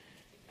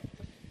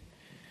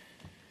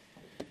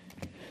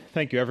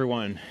Thank you,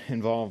 everyone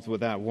involved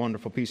with that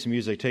wonderful piece of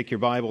music. Take your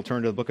Bible,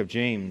 turn to the book of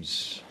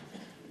James.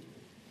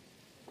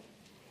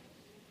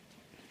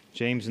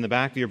 James in the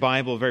back of your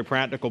Bible, a very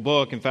practical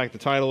book. In fact, the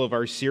title of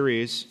our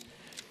series,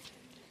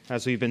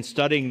 as we've been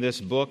studying this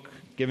book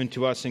given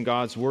to us in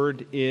God's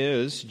Word,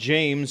 is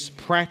James,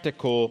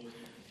 Practical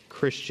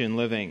Christian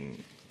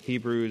Living.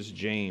 Hebrews,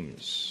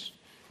 James.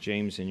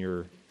 James in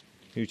your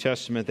New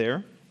Testament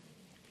there.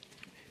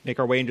 Make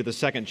our way into the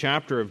second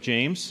chapter of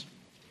James.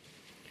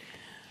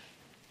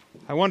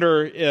 I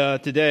wonder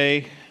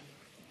today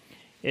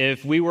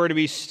if we were to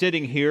be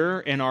sitting here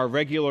in our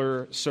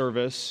regular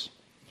service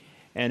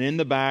and in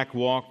the back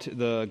walked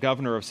the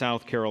governor of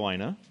South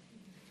Carolina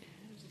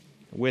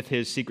with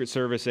his Secret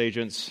Service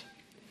agents.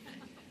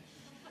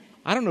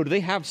 I don't know, do they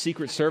have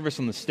Secret Service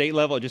on the state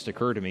level? It just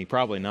occurred to me.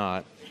 Probably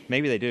not.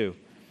 Maybe they do.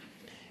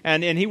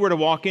 And he were to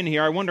walk in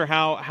here, I wonder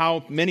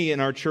how many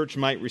in our church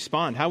might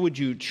respond. How would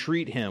you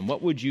treat him?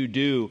 What would you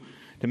do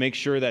to make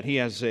sure that he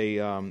has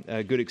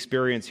a good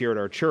experience here at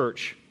our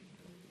church?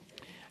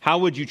 How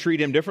would you treat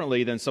him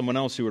differently than someone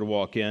else who would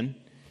walk in,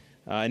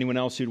 anyone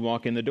else who'd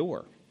walk in the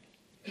door?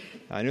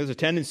 I know there's a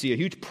tendency, a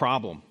huge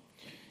problem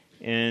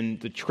in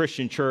the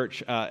Christian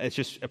church. It's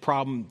just a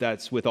problem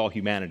that's with all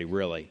humanity,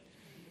 really.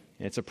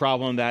 It's a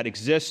problem that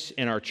exists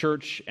in our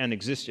church and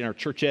exists in our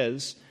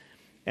churches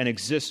and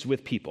exists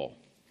with people.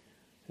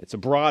 It's a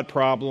broad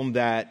problem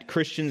that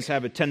Christians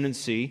have a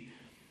tendency,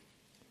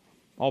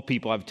 all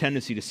people have a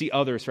tendency to see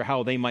others for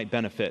how they might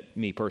benefit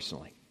me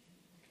personally.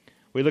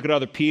 We look at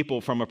other people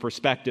from a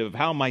perspective of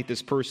how might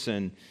this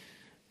person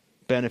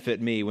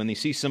benefit me. When they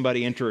see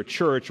somebody enter a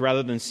church,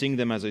 rather than seeing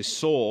them as a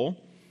soul,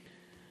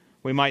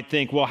 we might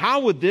think, well,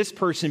 how would this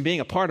person being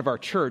a part of our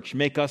church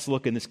make us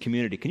look in this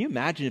community? Can you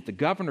imagine if the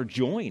governor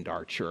joined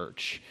our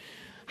church?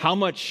 How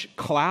much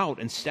clout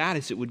and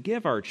status it would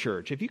give our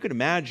church? If you could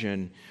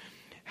imagine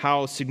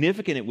how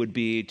significant it would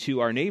be to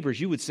our neighbors,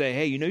 you would say,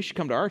 hey, you should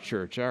come to our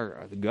church.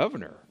 The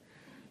governor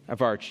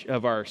of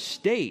our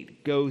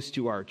state goes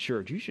to our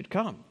church. You should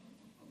come.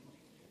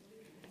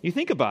 You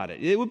think about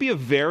it. It would be a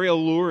very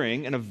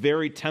alluring and a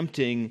very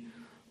tempting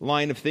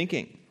line of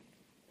thinking.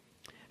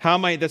 How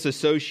might this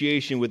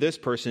association with this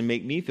person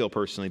make me feel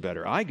personally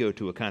better? I go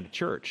to a kind of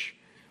church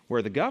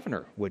where the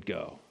governor would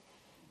go.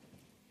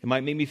 It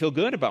might make me feel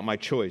good about my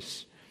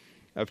choice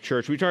of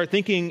church. We start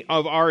thinking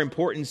of our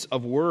importance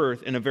of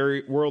worth in a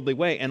very worldly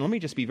way. And let me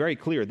just be very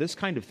clear. This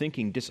kind of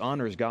thinking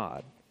dishonors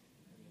God.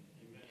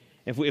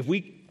 If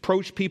we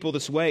approach people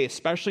this way,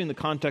 especially in the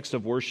context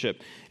of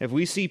worship, if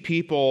we see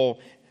people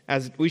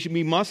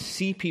we must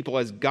see people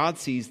as God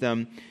sees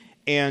them,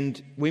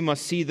 and we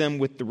must see them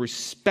with the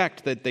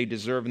respect that they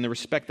deserve and the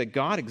respect that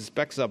God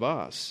expects of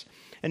us,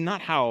 and not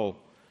how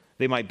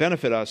they might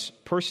benefit us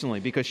personally,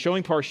 because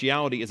showing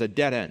partiality is a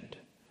dead end.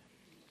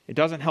 It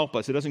doesn't help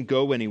us. It doesn't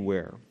go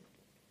anywhere.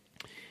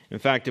 In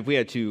fact, if we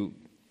had to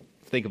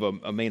think of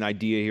a main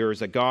idea here, is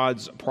that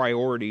God's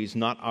priorities,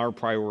 not our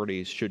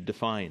priorities, should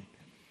define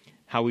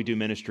how we do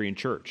ministry in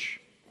church.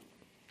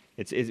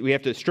 We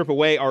have to strip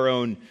away our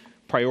own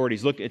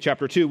priorities. Look at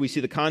chapter 2, we see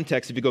the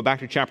context. If you go back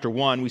to chapter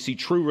 1, we see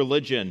true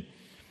religion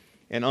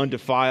and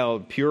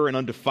pure and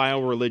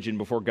undefiled religion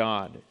before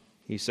God.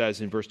 He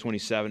says in verse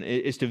 27,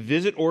 is to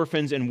visit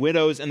orphans and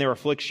widows in their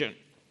affliction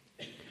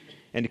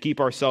and to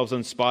keep ourselves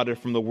unspotted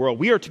from the world.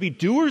 We are to be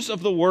doers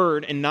of the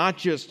word and not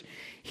just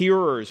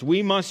hearers.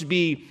 We must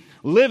be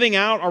living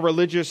out our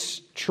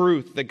religious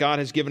truth that God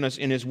has given us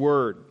in His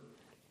word.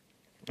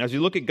 As we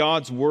look at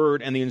God's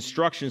word and the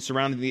instructions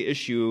surrounding the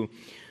issue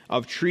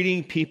of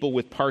treating people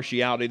with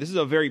partiality, this is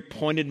a very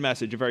pointed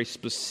message, a very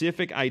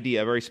specific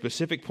idea, a very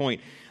specific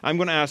point. I'm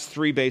going to ask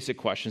three basic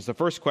questions. The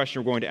first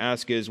question we're going to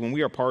ask is, when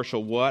we are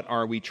partial, what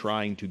are we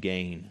trying to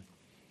gain?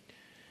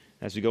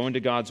 As we go into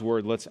God's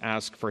word, let's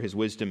ask for His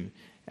wisdom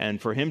and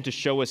for Him to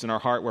show us in our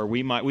heart where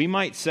we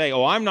might say,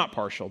 oh, I'm not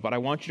partial, but I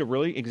want you to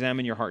really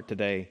examine your heart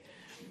today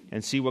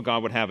and see what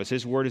God would have us.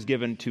 His word is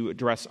given to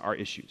address our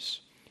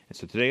issues. And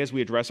so today, as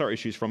we address our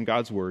issues from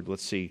God's word,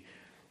 let's see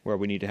where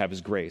we need to have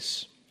His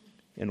grace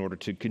in order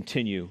to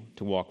continue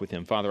to walk with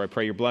Him. Father, I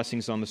pray your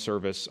blessings on the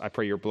service. I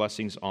pray your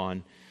blessings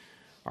on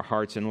our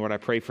hearts. And Lord, I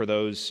pray for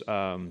those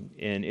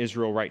in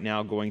Israel right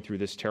now going through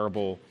this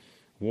terrible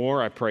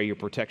war. I pray your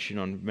protection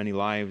on many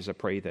lives. I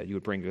pray that you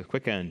would bring a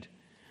quick end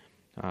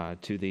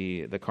to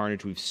the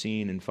carnage we've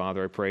seen. And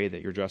Father, I pray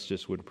that your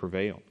justice would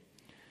prevail.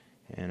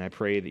 And I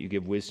pray that you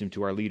give wisdom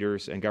to our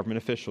leaders and government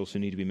officials who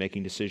need to be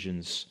making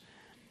decisions.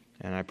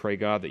 And I pray,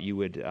 God, that you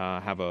would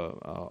have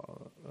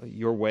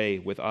your way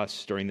with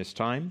us during this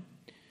time,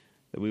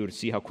 that we would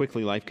see how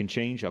quickly life can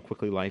change, how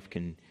quickly life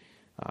can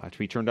to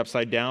be turned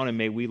upside down. And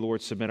may we,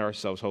 Lord, submit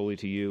ourselves wholly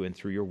to you, and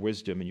through your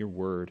wisdom and your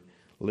word,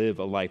 live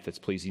a life that's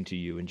pleasing to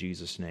you. In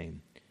Jesus'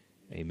 name,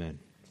 amen.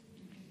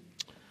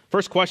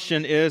 First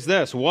question is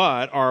this: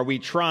 what are we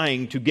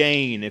trying to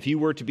gain? If you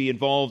were to be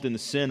involved in the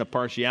sin of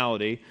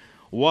partiality,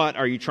 what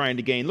are you trying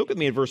to gain? Look with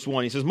me at verse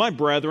 1. He says, my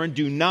brethren,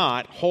 do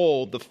not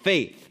hold the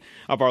faith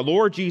of our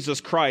Lord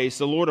Jesus Christ,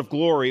 the Lord of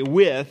glory,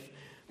 with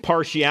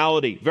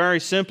partiality. Very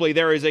simply,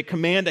 there is a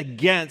command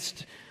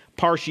against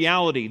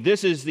Partiality.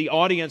 This is the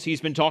audience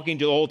he's been talking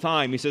to the whole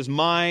time. He says,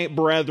 my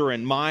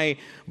brethren, my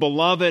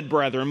beloved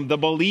brethren, the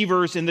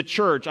believers in the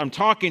church. I'm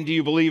talking to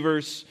you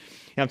believers.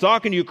 I'm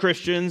talking to you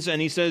Christians.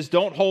 And he says,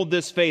 don't hold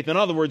this faith. In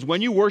other words,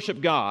 when you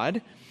worship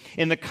God,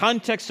 in the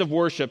context of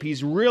worship,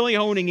 he's really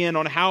honing in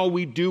on how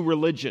we do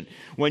religion.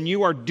 When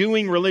you are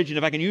doing religion,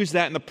 if I can use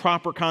that in the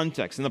proper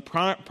context, in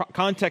the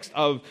context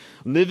of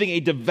living a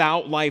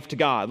devout life to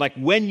God, like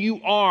when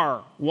you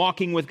are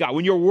walking with God,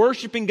 when you're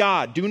worshiping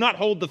God, do not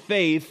hold the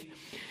faith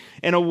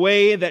in a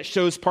way that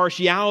shows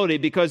partiality,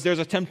 because there's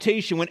a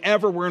temptation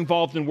whenever we're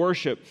involved in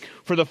worship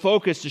for the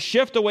focus to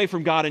shift away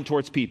from God and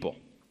towards people.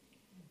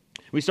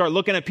 We start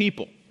looking at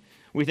people.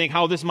 We think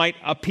how this might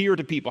appear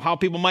to people, how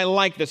people might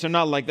like this or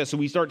not like this. So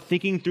we start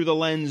thinking through the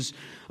lens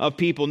of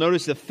people.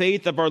 Notice the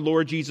faith of our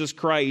Lord Jesus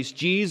Christ.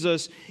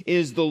 Jesus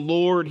is the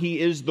Lord.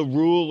 He is the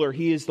ruler.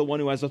 He is the one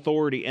who has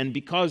authority. And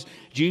because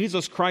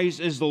Jesus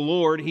Christ is the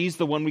Lord, he's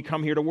the one we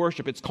come here to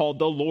worship. It's called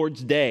the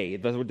Lord's Day.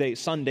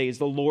 Sunday is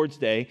the Lord's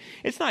Day.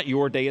 It's not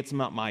your day. It's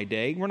not my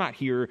day. We're not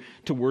here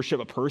to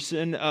worship a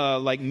person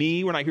like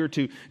me. We're not here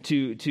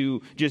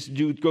to just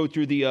go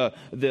through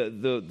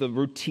the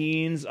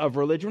routines of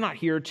religion. We're not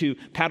here to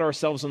pat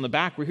ourselves on the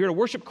back. We're here to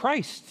worship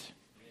Christ.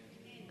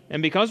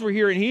 And because we're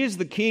here and he is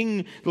the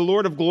King, the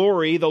Lord of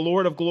glory,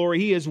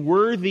 he is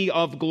worthy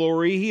of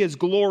glory, he is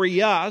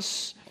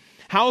glorious,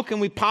 how can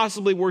we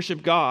possibly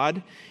worship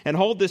God and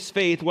hold this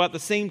faith while at the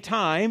same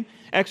time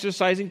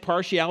exercising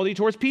partiality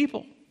towards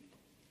people?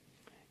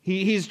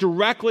 He's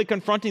directly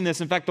confronting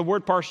this. In fact, the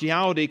word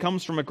partiality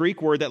comes from a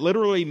Greek word that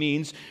literally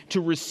means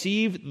to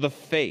receive the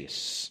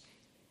face.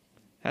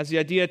 It has the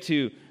idea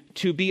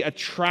to be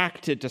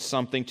attracted to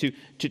something,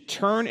 to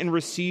turn and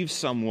receive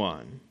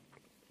someone.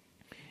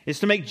 Is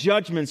to make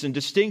judgments and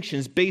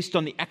distinctions based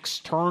on the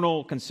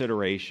external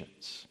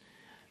considerations,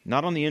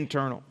 not on the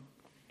internal.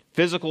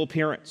 Physical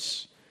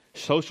appearance,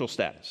 social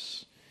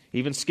status,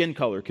 even skin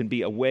color can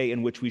be a way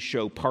in which we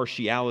show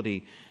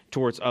partiality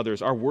towards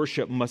others. Our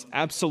worship must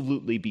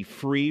absolutely be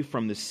free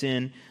from the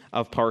sin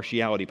of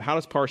partiality. But how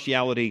does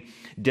partiality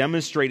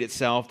demonstrate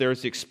itself?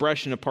 There's the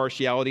expression of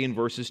partiality in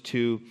verses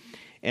 2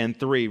 and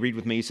 3. Read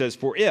with me. He says,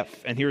 for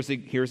if, and here's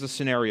the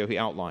scenario he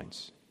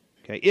outlines.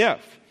 Okay,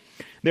 if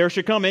there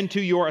should come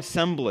into your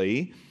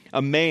assembly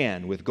a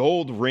man with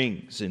gold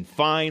rings and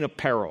fine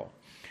apparel,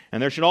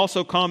 and there should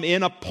also come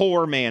in a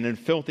poor man in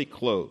filthy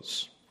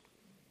clothes,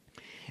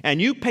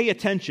 and you pay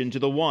attention to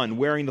the one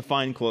wearing the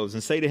fine clothes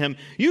and say to him,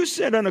 you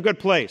sit in a good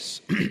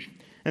place,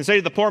 and say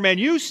to the poor man,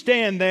 you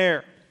stand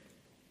there,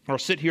 or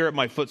sit here at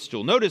my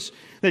footstool. Notice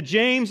that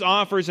James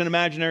offers an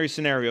imaginary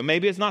scenario.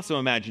 Maybe it's not so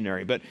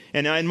imaginary, but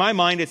in my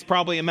mind it's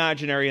probably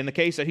imaginary in the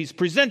case that he's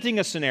presenting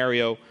a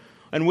scenario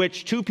in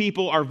which two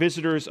people are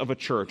visitors of a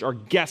church, or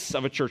guests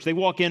of a church. They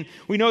walk in.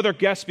 We know they're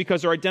guests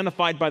because they're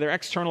identified by their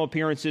external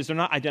appearances. They're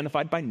not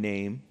identified by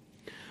name.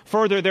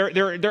 Further,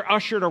 they're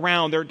ushered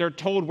around. They're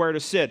told where to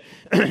sit.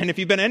 And if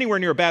you've been anywhere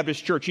near a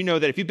Baptist church, you know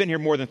that if you've been here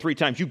more than 3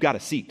 times, you've got a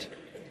seat.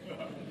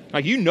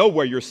 Like, you know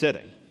where you're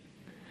sitting.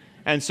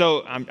 And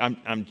so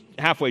I'm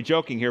halfway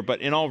joking here,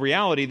 but in all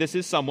reality, this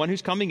is someone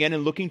who's coming in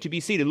and looking to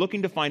be seated,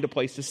 looking to find a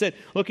place to sit,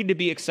 looking to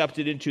be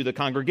accepted into the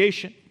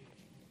congregation.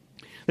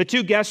 The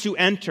two guests who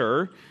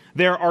enter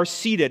there are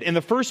seated. And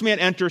the first man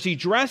enters, he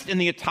dressed in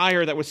the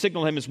attire that would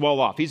signal him as well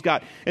off. He's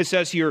got, it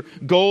says here,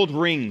 gold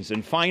rings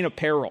and fine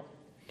apparel.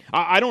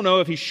 I don't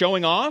know if he's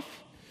showing off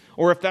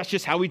or if that's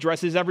just how he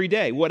dresses every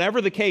day. Whatever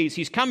the case,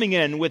 he's coming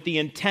in with the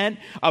intent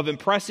of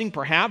impressing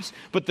perhaps,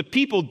 but the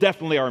people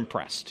definitely are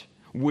impressed.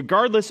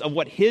 Regardless of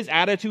what his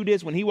attitude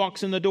is when he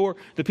walks in the door,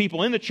 the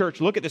people in the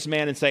church look at this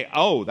man and say,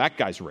 oh, that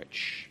guy's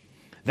rich.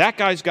 That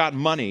guy's got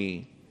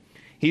money.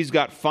 He's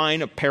got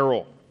fine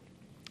apparel.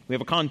 We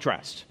have a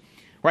contrast.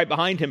 Right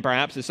behind him,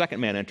 perhaps, the second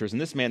man enters,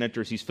 and this man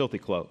enters, he's filthy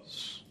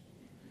clothes.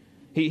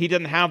 He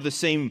doesn't have the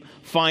same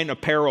fine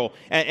apparel.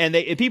 And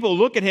people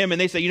look at him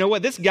and they say, you know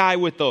what, this guy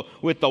with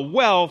the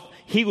wealth,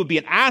 he would be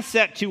an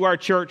asset to our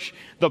church.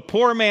 The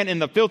poor man in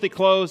the filthy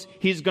clothes,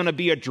 he's going to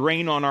be a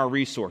drain on our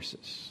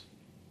resources.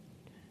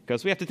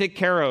 Because we have to take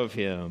care of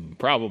him,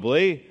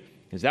 probably.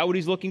 Is that what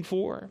he's looking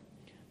for?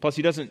 Plus,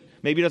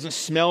 maybe he doesn't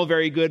smell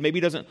very good. Maybe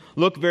he doesn't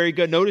look very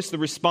good. Notice the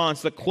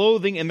response. The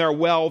clothing and their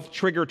wealth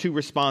trigger 2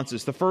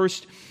 responses. The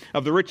first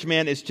of the rich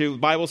man is to, the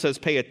Bible says,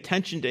 pay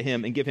attention to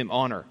him and give him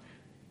honor.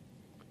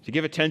 To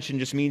give attention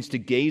just means to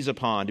gaze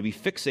upon, to be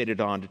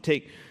fixated on, to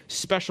take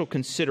special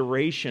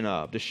consideration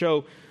of, to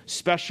show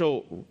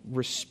special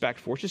respect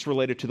for. It's just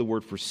related to the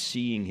word for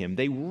seeing him.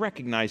 They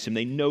recognize him,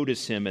 they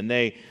notice him, and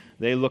they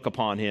look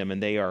upon him,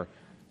 and they are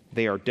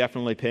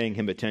definitely paying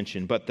him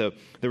attention. But the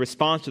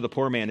response to the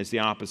poor man is the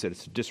opposite.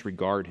 It's to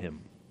disregard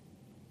him.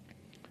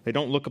 They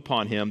don't look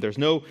upon him. There's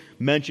no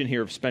mention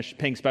here of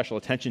paying special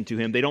attention to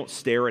him. They don't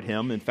stare at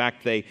him. In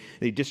fact, they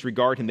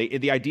disregard him.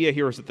 The idea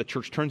here is that the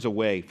church turns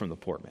away from the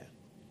poor man.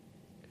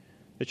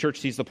 The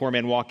church sees the poor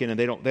man walk in, and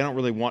they don't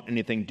really want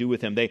anything to do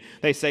with him.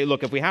 They say,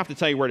 look, if we have to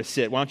tell you where to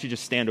sit, why don't you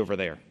just stand over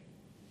there?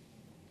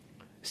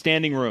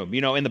 Standing room,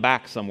 in the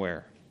back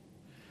somewhere.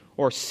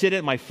 Or sit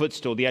at my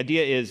footstool. The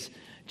idea is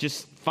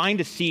just find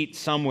a seat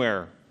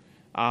somewhere,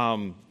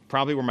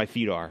 probably where my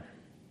feet are.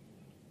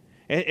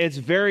 It's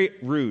very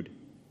rude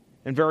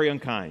and very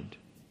unkind.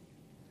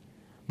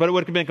 But it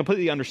would have been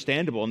completely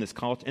understandable in this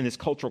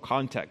cultural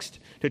context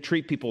to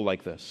treat people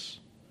like this.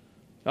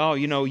 Oh,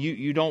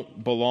 you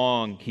don't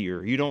belong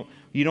here. You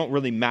don't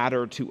really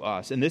matter to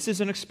us. And this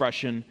is an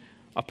expression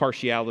of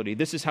partiality.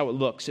 This is how it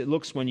looks. It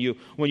looks when you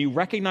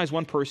recognize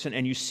one person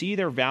and you see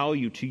their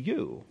value to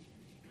you,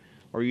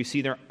 or you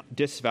see their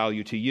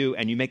disvalue to you,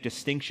 and you make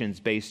distinctions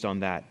based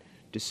on that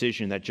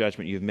decision, that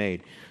judgment you've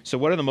made. So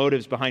what are the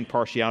motives behind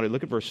partiality?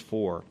 Look at verse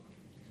 4.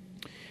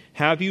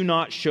 Have you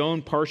not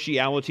shown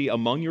partiality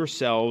among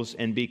yourselves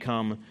and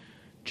become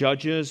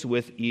judges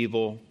with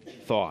evil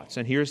thoughts?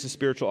 And here's the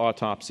spiritual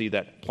autopsy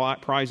that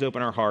pries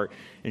open our heart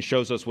and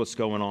shows us what's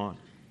going on.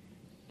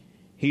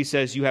 He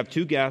says, you have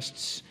two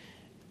guests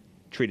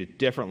treated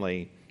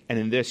differently, and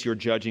in this you're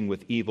judging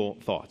with evil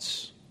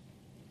thoughts.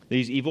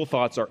 These evil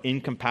thoughts are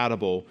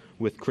incompatible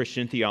with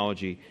Christian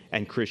theology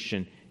and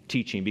Christian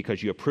teaching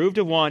because you approved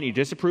of one, you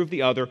disapproved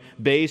the other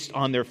based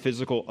on their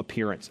physical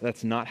appearance.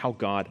 That's not how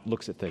God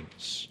looks at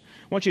things.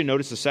 I want you to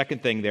notice the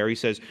second thing there. He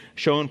says,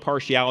 shown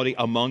partiality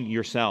among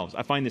yourselves.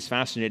 I find this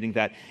fascinating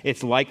that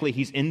it's likely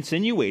he's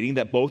insinuating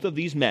that both of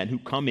these men who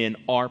come in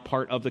are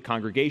part of the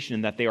congregation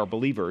and that they are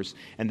believers,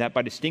 and that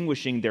by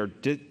distinguishing, they're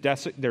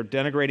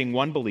denigrating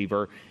one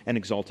believer and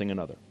exalting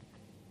another.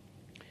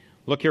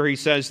 Look here, he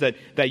says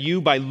that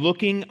you, by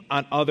looking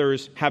on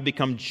others, have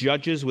become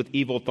judges with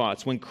evil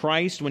thoughts. When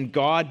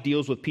God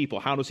deals with people,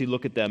 how does he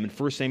look at them? In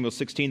 1 Samuel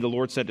 16, the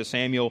Lord said to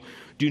Samuel,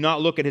 do not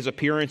look at his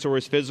appearance or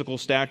his physical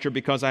stature,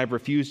 because I have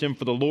refused him.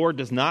 For the Lord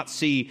does not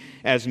see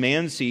as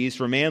man sees,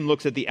 for man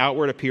looks at the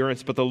outward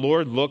appearance, but the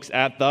Lord looks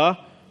at the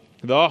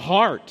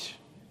heart.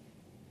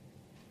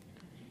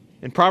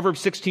 In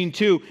Proverbs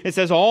 16:2, it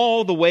says,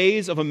 all the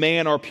ways of a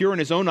man are pure in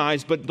his own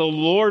eyes, but the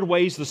Lord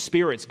weighs the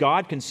spirits.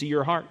 God can see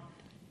your heart.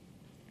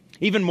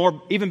 Even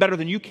better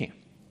than you can.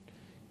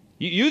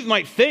 You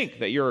might think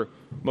that your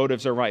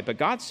motives are right, but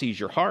God sees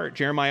your heart.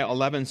 Jeremiah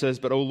 11 says,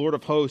 but O Lord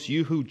of hosts,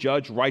 you who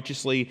judge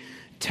righteously,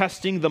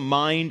 testing the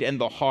mind and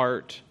the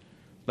heart,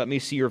 let me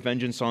see your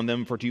vengeance on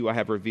them, for to you I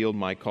have revealed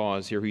my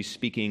cause. Here he's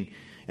speaking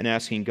and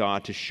asking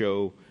God to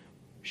show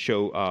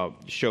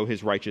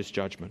his righteous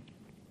judgment.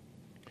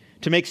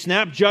 To make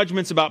snap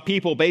judgments about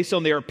people based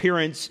on their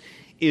appearance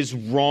is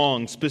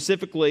wrong,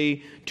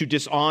 specifically to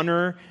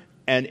dishonor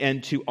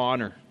and to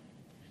honor.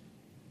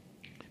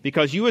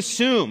 Because you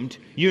assumed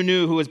you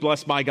knew who was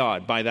blessed by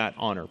God by that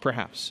honor,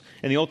 perhaps.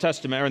 In the Old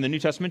Testament, or in the New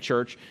Testament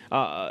church,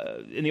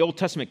 in the Old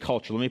Testament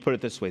culture, let me put it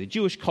this way, the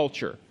Jewish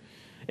culture,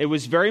 it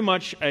was very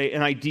much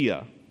an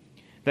idea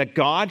that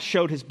God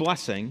showed his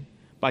blessing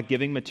by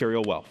giving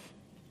material wealth.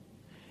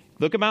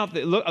 Look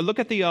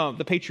at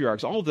the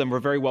patriarchs. All of them were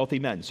very wealthy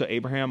men. So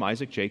Abraham,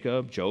 Isaac,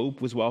 Jacob, Job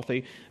was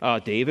wealthy.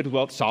 David was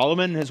wealthy.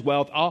 Solomon has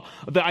wealth.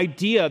 The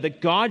idea that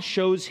God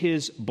shows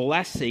his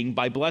blessing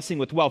by blessing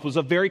with wealth was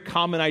a very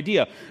common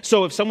idea.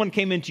 So if someone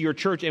came into your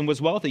church and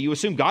was wealthy, you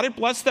assume God had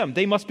blessed them.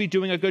 They must be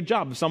doing a good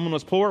job. If someone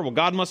was poor, well,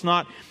 God must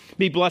not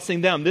be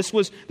blessing them. This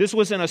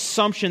was an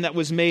assumption that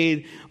was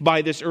made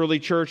by this early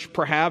church,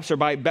 perhaps, or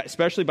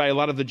especially by a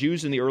lot of the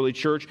Jews in the early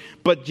church.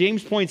 But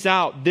James points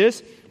out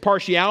this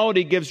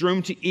partiality gives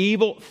room to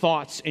evil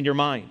thoughts in your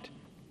mind.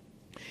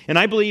 And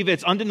I believe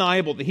it's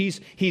undeniable that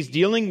he's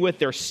dealing with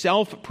their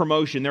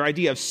self-promotion, their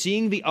idea of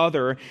seeing the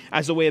other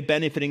as a way of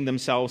benefiting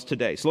themselves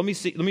today. So let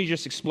me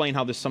just explain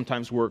how this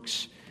sometimes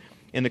works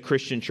in the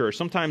Christian church.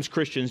 Sometimes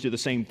Christians do the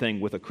same thing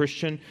with a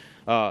Christian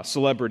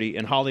celebrity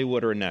in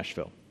Hollywood or in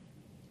Nashville.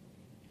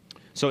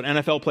 So an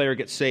NFL player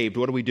gets saved.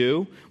 What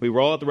do? We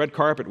roll out the red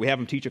carpet. We have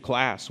them teach a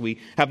class. We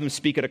have them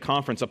speak at a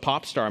conference. A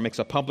pop star makes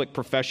a public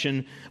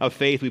profession of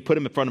faith. We put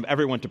him in front of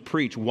everyone to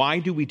preach. Why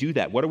do we do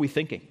that? What are we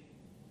thinking?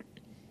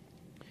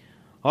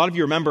 A lot of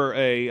you remember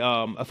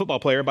a football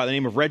player by the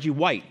name of Reggie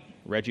White.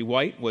 Reggie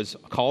White was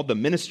called the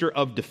Minister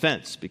of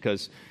Defense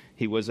because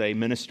he was a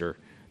minister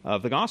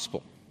of the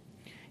gospel.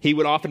 He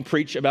would often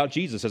preach about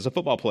Jesus as a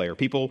football player.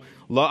 In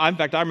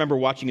fact, I remember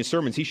watching his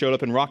sermons. He showed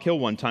up in Rock Hill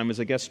one time as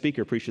a guest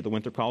speaker, preached at the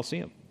Winter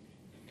Coliseum.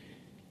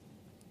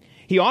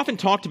 He often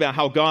talked about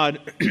how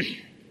God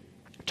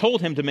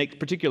told him to make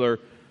particular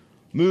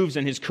moves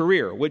in his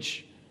career,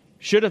 which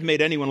should have made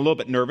anyone a little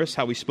bit nervous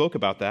how he spoke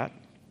about that.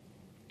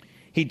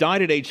 He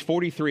died at age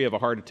 43 of a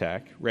heart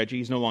attack.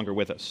 Reggie's no longer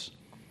with us.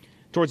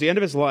 Towards the end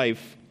of his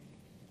life,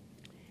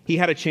 he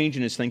had a change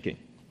in his thinking.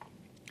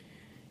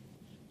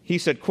 He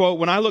said, quote,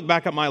 when I look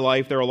back at my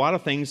life, there are a lot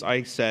of things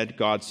I said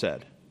God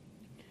said.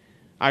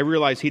 I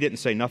realize he didn't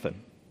say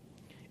nothing.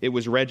 It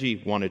was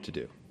Reggie wanted to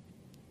do.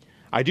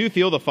 I do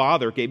feel the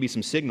Father gave me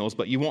some signals,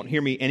 but you won't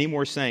hear me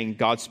anymore saying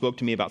God spoke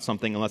to me about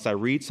something unless I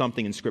read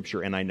something in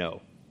Scripture and I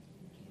know.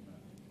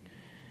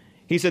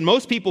 He said,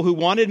 most people who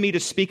wanted me to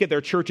speak at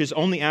their churches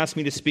only asked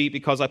me to speak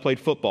because I played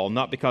football,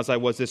 not because I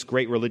was this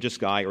great religious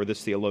guy or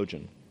this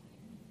theologian.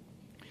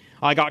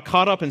 I got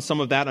caught up in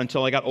some of that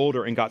until I got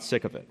older and got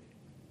sick of it.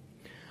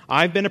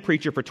 I've been a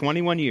preacher for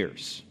 21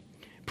 years,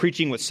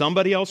 preaching what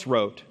somebody else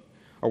wrote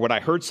or what I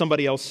heard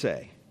somebody else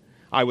say.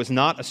 I was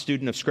not a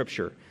student of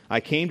Scripture. I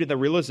came to the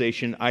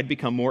realization I'd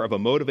become more of a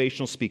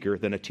motivational speaker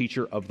than a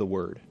teacher of the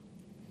Word.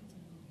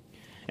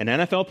 An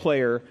NFL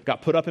player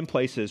got put up in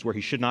places where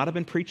he should not have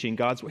been preaching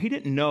God's word. He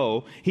didn't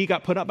know. He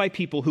got put up by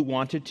people who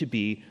wanted to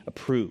be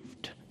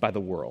approved by the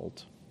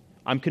world.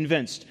 I'm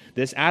convinced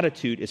this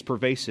attitude is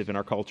pervasive in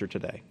our culture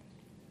today.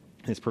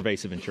 It's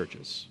pervasive in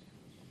churches.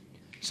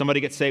 Somebody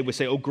gets saved, we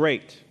say, oh,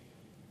 great.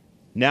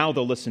 Now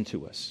they'll listen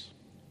to us.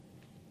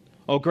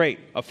 Oh, great.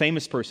 A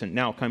famous person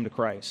now come to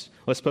Christ.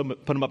 Let's put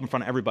him up in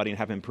front of everybody and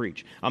have him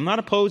preach. I'm not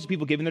opposed to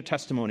people giving their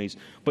testimonies,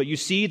 but you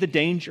see the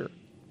danger.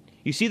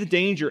 You see the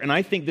danger, and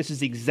I think this is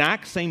the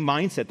exact same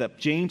mindset that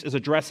James is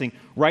addressing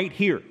right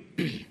here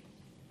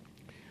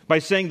by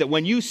saying that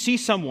when you see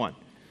someone,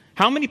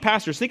 how many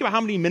pastors, think about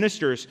how many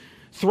ministers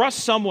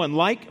thrust someone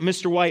like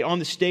Mr. White on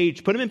the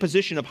stage, put him in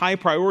position of high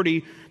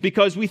priority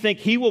because we think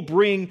he will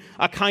bring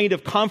a kind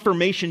of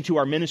confirmation to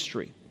our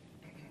ministry.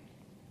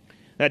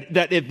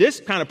 That if this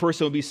kind of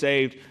person will be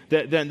saved,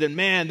 then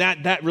man,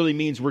 that really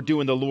means we're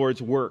doing the Lord's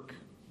work.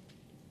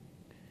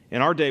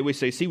 In our day, we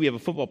say, see, we have a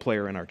football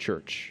player in our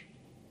church.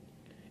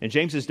 In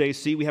James's day,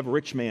 see, we have a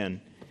rich man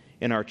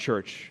in our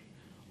church.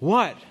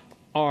 What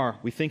are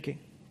we thinking?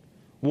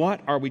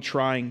 What are we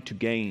trying to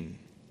gain?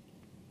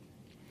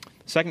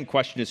 The second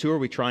question is, who are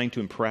we trying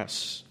to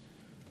impress?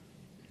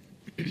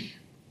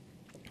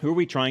 Who are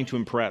we trying to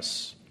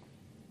impress?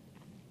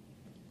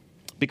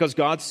 Because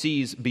God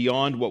sees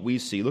beyond what we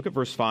see. Look at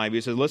verse 5.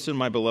 He says, listen,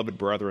 my beloved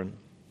brethren.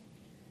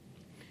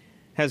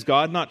 Has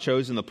God not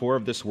chosen the poor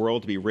of this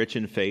world to be rich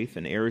in faith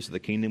and heirs of the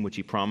kingdom which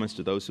he promised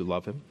to those who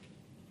love him?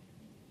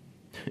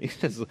 He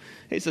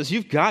says,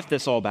 you've got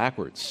this all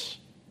backwards.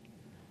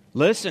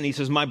 Listen, he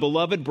says, my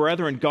beloved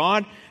brethren,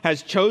 God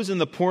has chosen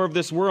the poor of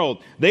this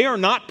world. They are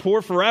not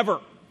poor forever.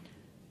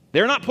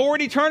 They're not poor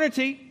in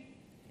eternity.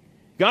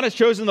 God has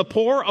chosen the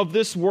poor of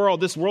this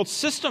world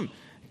system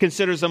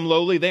considers them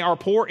lowly. They are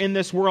poor in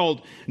this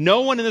world.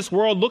 No one in this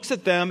world looks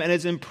at them and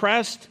is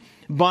impressed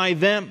by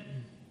them.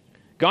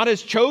 God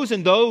has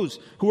chosen those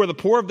who are the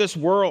poor of this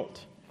world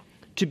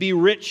to be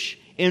rich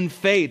in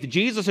faith.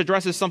 Jesus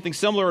addresses something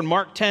similar in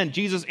Mark 10.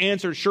 Jesus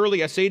answered,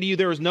 surely I say to you,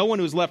 there is no one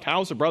who has left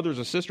house or brothers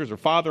or sisters or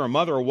father or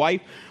mother or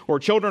wife or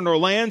children or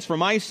lands for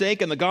my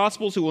sake and the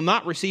gospel's who will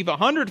not receive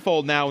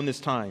 100-fold now in this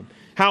time.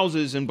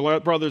 Houses and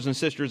brothers and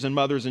sisters and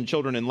mothers and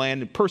children and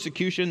land and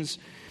persecutions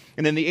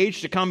and in the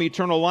age to come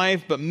eternal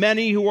life. But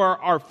many who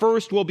are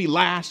first will be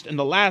last and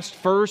the last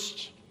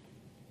first.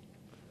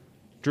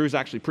 Drew's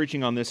actually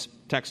preaching on this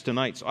text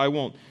tonight, so I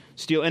won't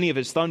steal any of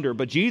his thunder.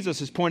 But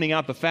Jesus is pointing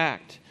out the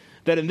fact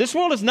that in this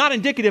world is not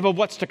indicative of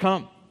what's to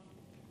come.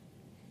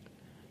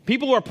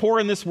 People who are poor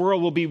in this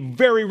world will be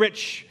very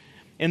rich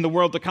in the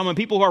world to come, and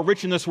people who are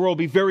rich in this world will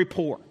be very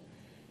poor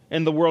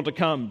in the world to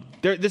come.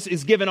 This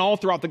is given all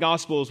throughout the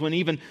Gospels, when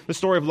even the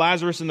story of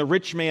Lazarus and the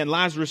rich man,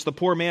 Lazarus, the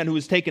poor man who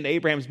was taken to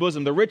Abraham's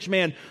bosom, the rich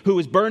man who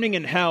was burning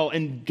in hell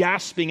and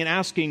gasping and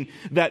asking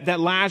that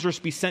Lazarus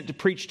be sent to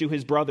preach to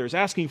his brothers,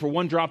 asking for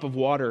one drop of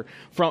water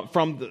from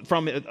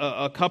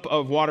a cup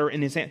of water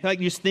in his hand. Like,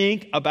 just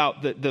think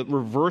about the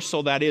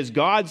reversal that is.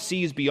 God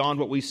sees beyond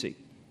what we see.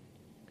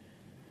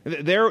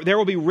 They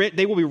will be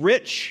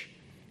rich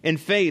in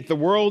faith. The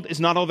world is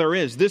not all there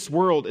is. This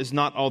world is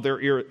not all there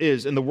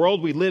is. And the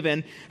world we live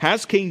in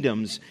has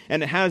kingdoms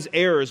and it has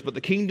heirs, but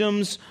the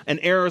kingdoms and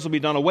heirs will be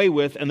done away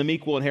with and the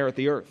meek will inherit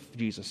the earth,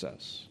 Jesus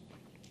says.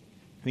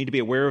 We need to be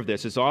aware of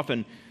this. It's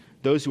often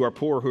those who are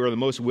poor who are the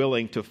most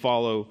willing to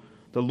follow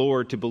the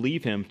Lord, to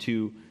believe him,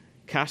 to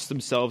cast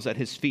themselves at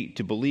his feet,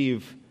 to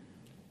believe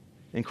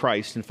in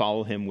Christ and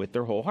follow him with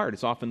their whole heart.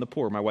 It's often the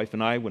poor. My wife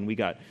and I, when we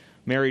got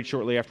married,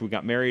 shortly after we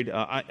got married,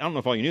 I don't know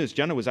if all you knew this,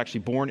 Jenna was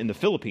actually born in the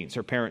Philippines.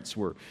 Her parents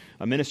were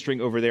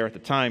ministering over there at the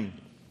time,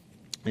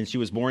 and she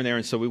was born there.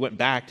 And so we went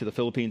back to the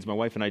Philippines, my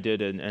wife and I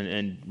did,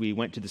 and we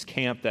went to this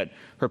camp that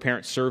her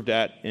parents served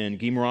at in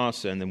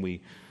Guimaras, and then we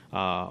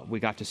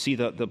got to see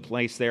the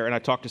place there, and I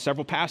talked to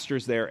several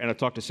pastors there, and I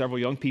talked to several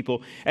young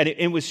people, and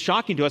it was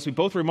shocking to us. We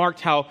both remarked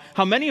how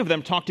many of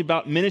them talked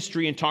about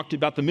ministry and talked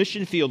about the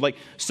mission field. Like,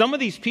 some of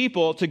these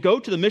people, to go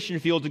to the mission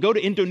field, to go to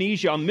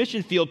Indonesia on the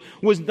mission field,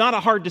 was not a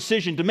hard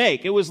decision to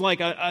make. It was like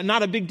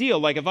not a big deal.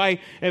 Like, if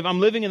I'm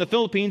living in the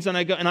Philippines and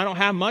I don't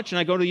have much, and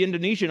I go to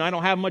Indonesia and I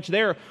don't have much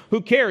there, who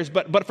cares?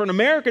 But for an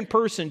American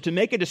person to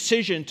make a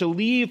decision to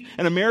leave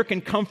an American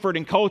comfort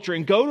and culture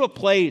and go to a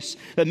place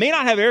that may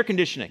not have air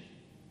conditioning,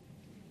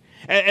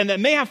 and that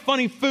may have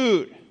funny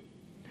food,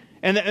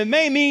 and that it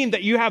may mean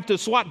that you have to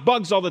swat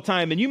bugs all the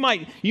time, and you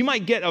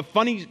might get a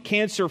funny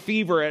cancer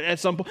fever at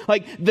some point.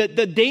 Like,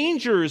 the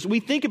dangers, we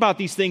think about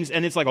these things,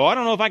 and it's like, oh, I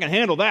don't know if I can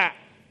handle that.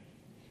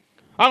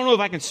 I don't know if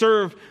I can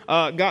serve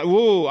God.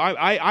 Whoa,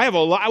 I have a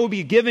lot. I would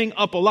be giving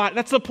up a lot.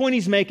 That's the point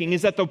he's making,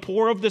 is that the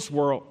poor of this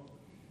world,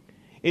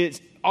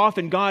 it's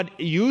often God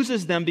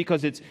uses them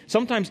because it's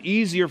sometimes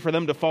easier for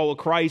them to follow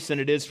Christ than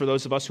it is for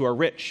those of us who are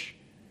rich.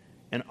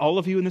 And all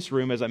of you in this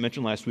room, as I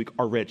mentioned last week,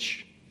 are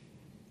rich.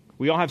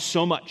 We all have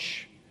so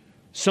much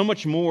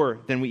more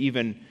than we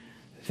even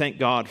thank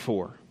God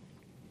for.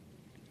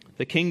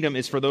 The kingdom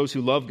is for those who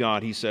love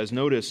God, he says.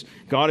 Notice,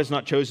 God has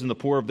not chosen the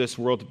poor of this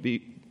world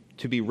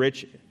to be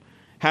rich.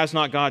 Has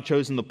not God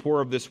chosen the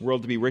poor of this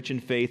world to be rich in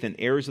faith and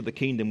heirs of the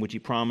kingdom which he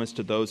promised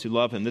to those who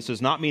love him? This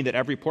does not mean that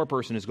every poor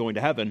person is going to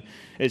heaven.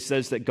 It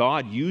says that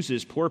God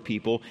uses poor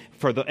people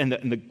and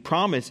the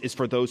promise is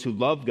for those who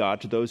love God,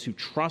 to those who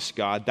trust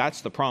God.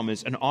 That's the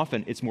promise. And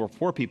often it's more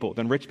poor people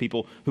than rich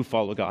people who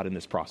follow God in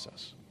this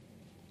process.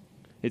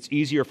 It's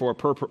easier for a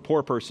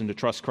poor person to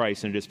trust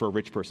Christ than it is for a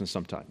rich person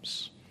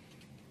sometimes.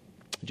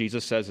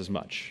 Jesus says as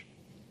much.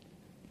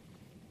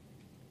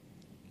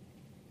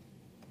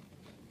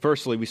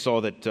 Firstly, we saw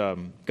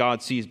that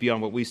God sees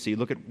beyond what we see.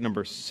 Look at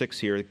number 6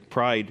 here.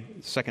 Pride,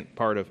 the second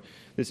part of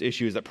this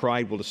issue is that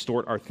pride will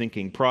distort our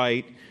thinking.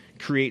 Pride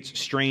creates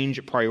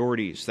strange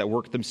priorities that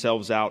work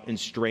themselves out in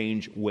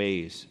strange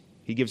ways.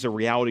 He gives a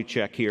reality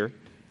check here.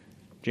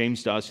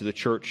 James does to the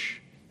church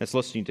that's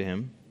listening to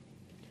him.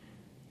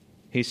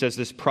 He says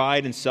this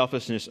pride and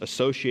selfishness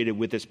associated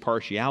with this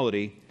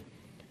partiality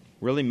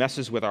really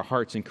messes with our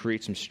hearts and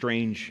creates some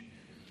strange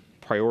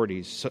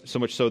priorities, so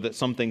much so that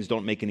some things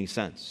don't make any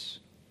sense.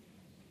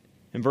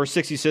 In verse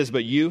 6 he says,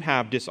 "But you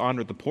have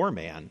dishonored the poor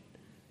man.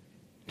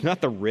 Do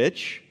not the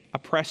rich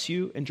oppress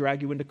you and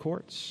drag you into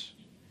courts?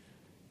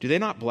 Do they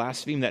not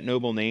blaspheme that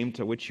noble name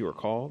to which you are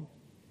called?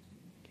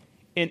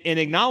 In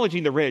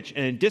acknowledging the rich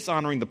and in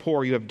dishonoring the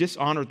poor, you have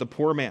dishonored the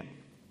poor man.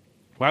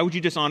 Why would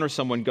you dishonor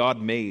someone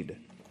God made?"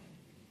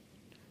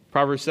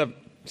 Proverbs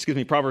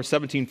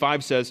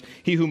 17:5 says,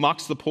 "He who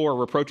mocks the poor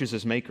reproaches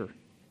his maker."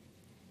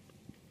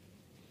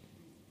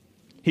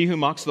 He who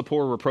mocks the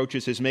poor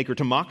reproaches his maker.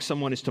 To mock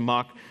someone is to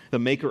mock the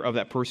maker of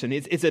that person.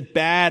 It's a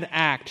bad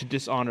act to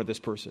dishonor this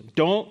person.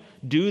 Don't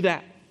do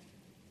that.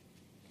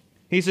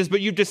 He says,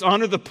 "But you've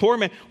dishonored the poor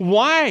man."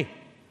 Why?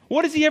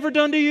 What has he ever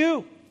done to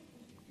you?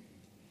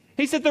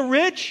 He said, the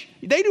rich,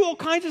 they do all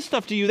kinds of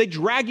stuff to you. They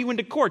drag you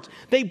into courts.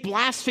 They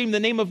blaspheme the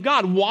name of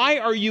God. Why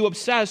are you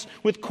obsessed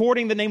with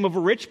courting the name of a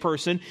rich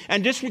person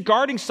and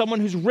disregarding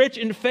someone who's rich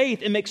in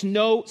faith? It makes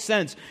no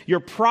sense. Your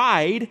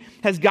pride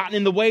has gotten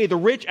in the way. The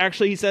rich,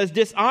 actually, he says,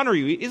 dishonor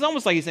you. It's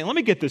almost like he's saying, let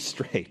me get this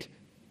straight.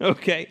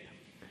 Okay?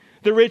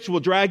 The rich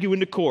will drag you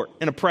into court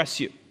and oppress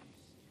you.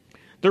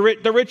 The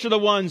rich are the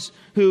ones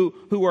who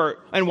are,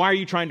 and why are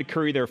you trying to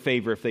curry their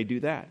favor if they do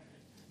that?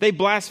 They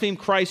blaspheme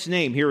Christ's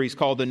name. Here he's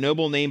called the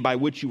noble name by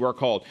which you are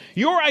called.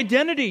 Your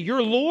identity,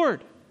 your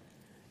Lord.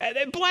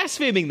 And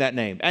blaspheming that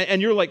name.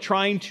 And you're like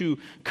trying to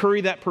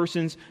curry that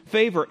person's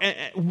favor. And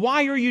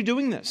why are you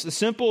doing this? The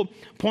simple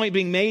point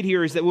being made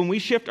here is that when we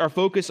shift our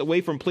focus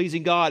away from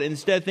pleasing God and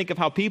instead think of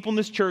how people in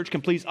this church can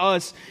please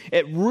us,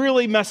 it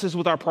really messes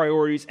with our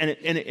priorities and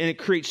it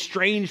creates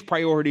strange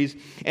priorities,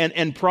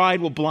 and pride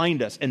will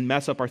blind us and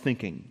mess up our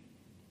thinking.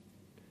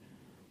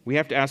 We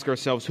have to ask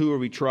ourselves, who are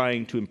we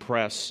trying to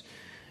impress?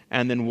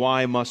 And then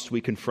why must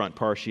we confront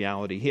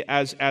partiality?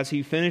 As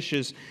he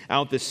finishes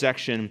out this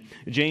section,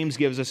 James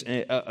gives us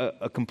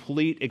a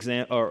complete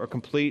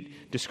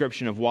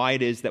description of why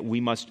it is that we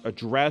must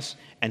address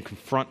and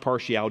confront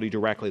partiality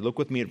directly. Look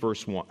with me at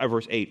verse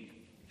 8.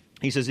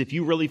 He says, "If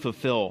you really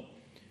fulfill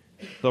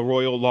the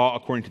royal law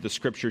according to the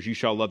Scriptures, you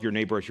shall love your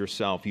neighbor as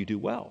yourself, you do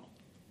well.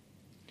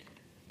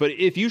 But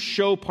if you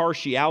show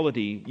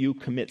partiality, you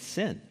commit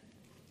sin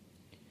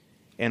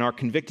and are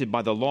convicted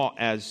by the law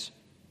as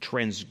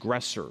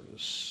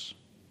transgressors."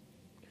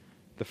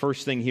 The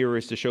first thing here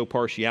is to show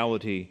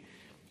partiality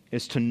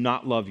is to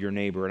not love your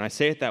neighbor. And I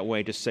say it that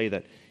way to say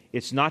that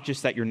it's not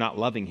just that you're not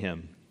loving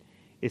him,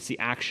 it's the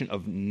action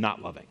of not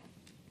loving.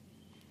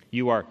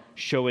 You are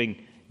showing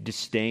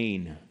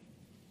disdain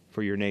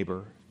for your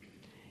neighbor.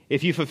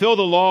 If you fulfill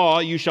the law,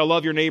 you shall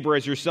love your neighbor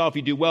as yourself,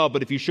 you do well.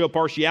 But if you show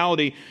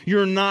partiality,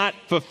 you're not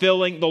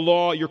fulfilling the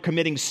law, you're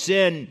committing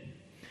sin.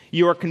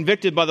 You are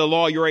convicted by the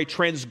law. You're a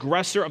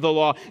transgressor of the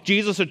law.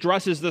 Jesus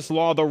addresses this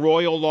law, the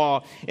royal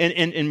law.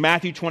 In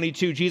Matthew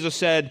 22, Jesus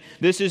said,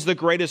 "This is the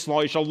greatest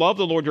law. You shall love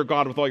the Lord your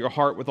God with all your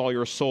heart, with all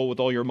your soul,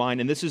 with all your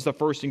mind." And this is the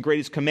first and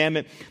greatest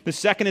commandment. The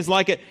second is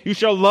like it. You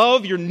shall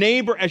love your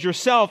neighbor as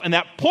yourself. And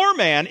that poor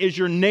man is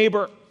your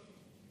neighbor.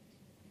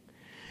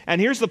 And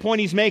here's the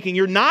point he's making.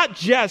 You're not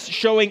just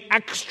showing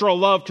extra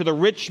love to the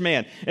rich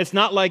man. It's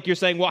not like you're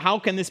saying, well, how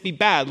can this be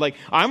bad? Like,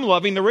 I'm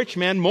loving the rich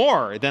man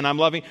more than I'm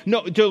loving.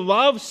 No, to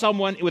love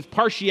someone with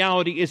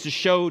partiality is to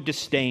show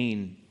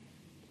disdain.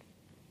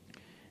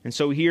 And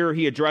so here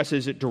he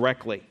addresses it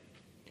directly.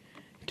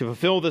 To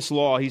fulfill this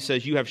law, he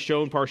says, you have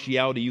shown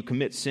partiality, you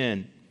commit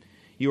sin.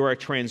 You are a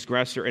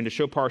transgressor. And to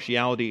show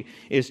partiality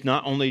is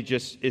not only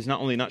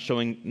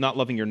not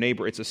loving your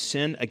neighbor, it's a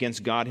sin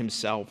against God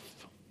himself.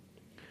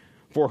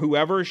 For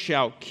whoever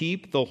shall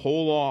keep the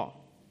whole law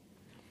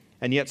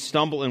and yet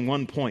stumble in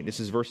one point, this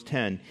is verse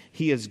 10,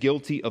 he is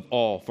guilty of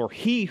all. For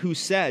he who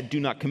said, do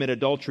not commit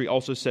adultery,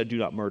 also said, do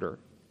not murder.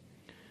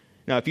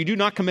 Now, if you do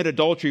not commit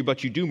adultery,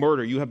 but you do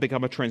murder, you have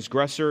become a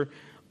transgressor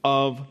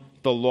of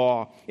the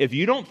law. If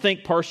you don't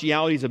think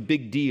partiality is a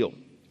big deal,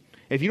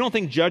 if you don't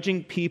think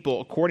judging people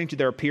according to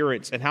their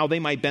appearance and how they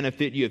might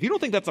benefit you, if you don't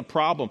think that's a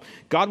problem,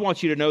 God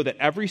wants you to know that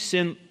every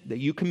sin that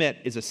you commit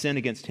is a sin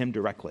against him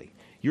directly.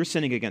 You're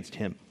sinning against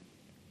him.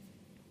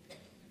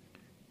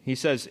 He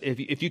says,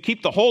 if you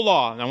keep the whole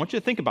law, and I want you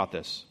to think about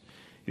this,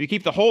 if you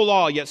keep the whole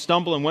law yet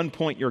stumble in one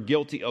point, you're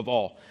guilty of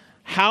all.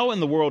 How in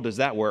the world does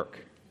that work?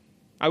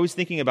 I was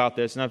thinking about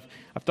this, and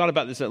I've thought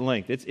about this at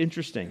length. It's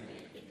interesting.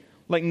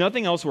 Like,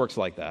 nothing else works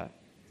like that.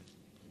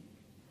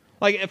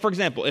 Like, for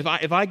example,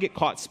 if I get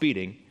caught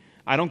speeding,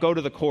 I don't go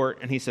to the court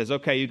and he says,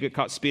 okay, you get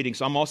caught speeding,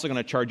 so I'm also going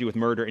to charge you with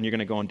murder and you're going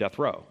to go on death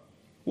row.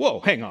 Whoa,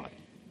 hang on.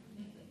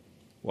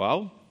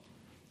 Well,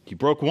 you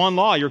broke one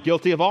law, you're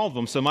guilty of all of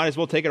them, so might as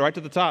well take it right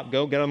to the top.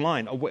 Go get in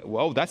line. Oh, wait,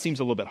 whoa, that seems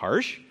a little bit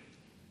harsh.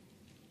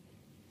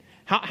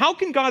 How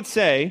can God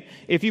say,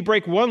 if you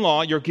break one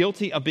law, you're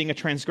guilty of being a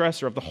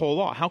transgressor of the whole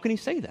law? How can he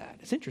say that?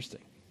 It's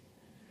interesting.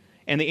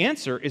 And the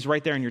answer is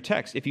right there in your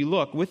text. If you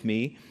look with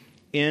me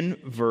in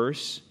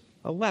verse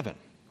 11.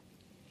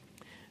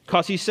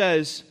 Because he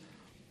says,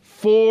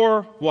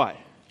 for what?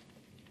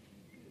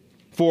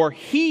 For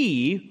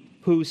he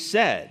who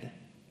said,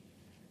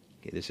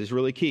 okay, this is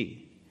really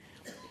key.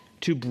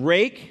 To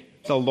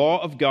break the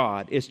law of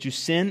God is to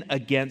sin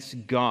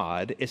against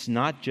God. It's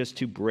not just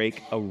to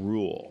break a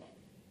rule.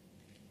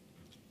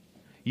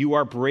 You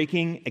are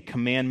breaking a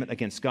commandment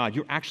against God.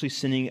 You're actually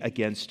sinning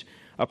against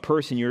a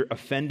person. You're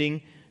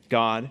offending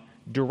God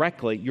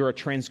directly. You're a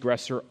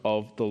transgressor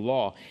of the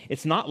law.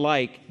 It's not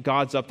like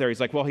God's up there. He's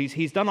like, well,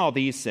 he's done all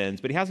these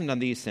sins, but he hasn't done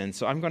these sins,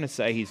 so I'm going to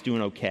say he's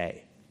doing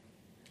okay.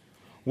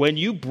 When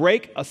you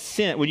break a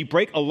sin, when you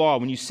break a law,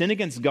 when you sin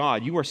against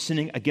God, you are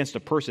sinning against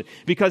a person.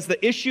 Because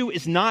the issue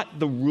is not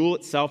the rule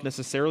itself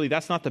necessarily.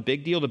 That's not the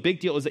big deal. The big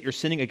deal is that you're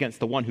sinning against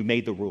the one who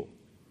made the rule.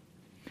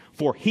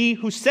 For he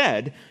who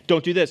said,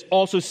 don't do this,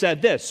 also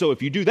said this. So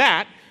if you do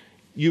that,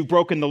 you've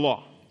broken the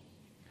law.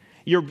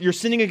 You're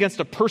sinning against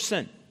a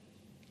person.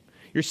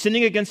 You're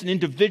sinning against an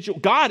individual.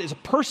 God is a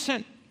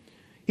person.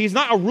 He's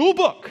not a rule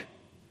book.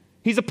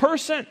 He's a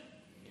person.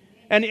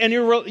 And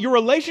your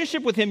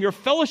relationship with him, your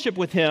fellowship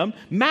with him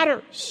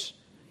matters.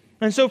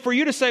 And so for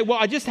you to say, well,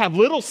 I just have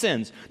little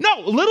sins. No,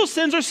 little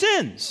sins are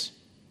sins.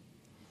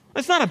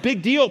 That's not a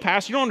big deal,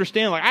 Pastor. You don't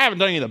understand. Like, I haven't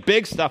done any of the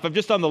big stuff. I've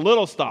just done the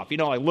little stuff. You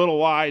know, like little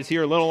lies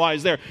here, little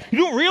lies there. You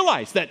don't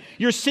realize that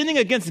you're sinning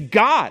against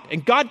God,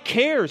 and God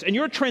cares, and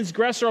you're a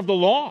transgressor of the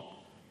law.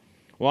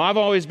 Well, I've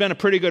always been a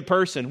pretty good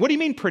person. What do you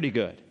mean pretty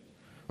good?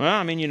 Well,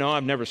 I mean, you know,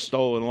 I've never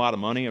stolen a lot of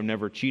money. I've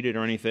never cheated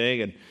or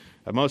anything, and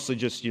I've mostly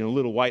just, you know,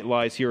 little white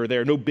lies here or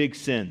there. No big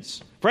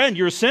sins. Friend,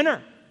 you're a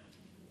sinner.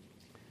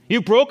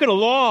 You've broken a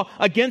law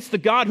against the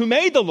God who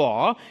made the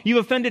law. You've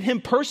offended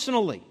him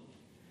personally.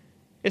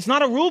 It's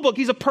not a rule book.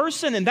 He's a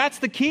person, and that's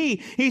the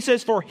key. He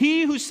says, for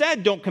he who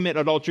said don't commit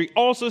adultery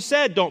also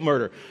said don't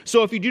murder.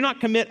 So if you do not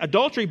commit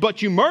adultery,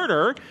 but you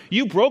murder,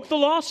 you broke the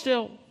law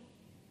still.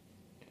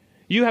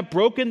 You have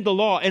broken the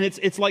law, and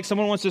it's like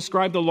someone wants to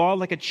describe the law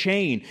like a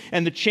chain.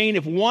 And the chain,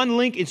 if one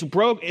link is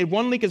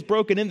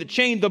broken in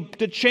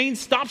the chain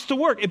stops to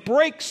work. It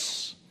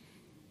breaks.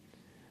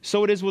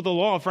 So it is with the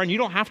law, friend. You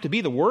don't have to be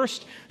the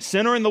worst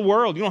sinner in the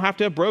world. You don't have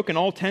to have broken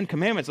all 10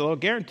 commandments. I'll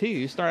guarantee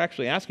you start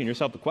actually asking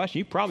yourself the question,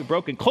 you've probably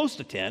broken close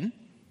to 10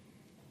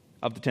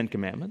 of the 10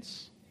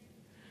 commandments.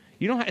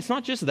 It's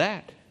not just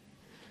that.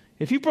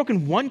 If you've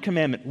broken one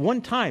commandment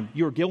one time,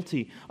 you're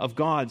guilty of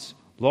God's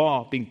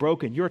law being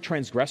broken. You're a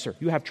transgressor.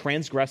 You have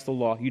transgressed the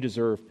law. You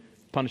deserve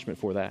punishment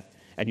for that.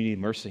 And you need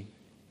mercy.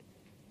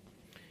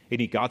 You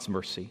need God's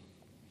mercy.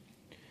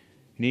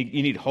 You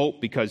need hope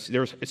because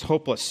it's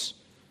hopeless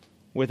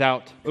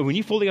when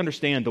you fully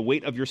understand the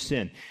weight of your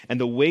sin and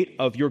the weight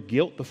of your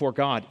guilt before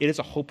God. It is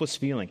a hopeless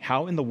feeling.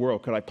 How in the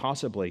world could I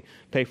possibly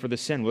pay for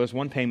this sin? Well, there's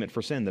one payment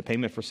for sin. The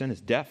payment for sin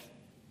is death.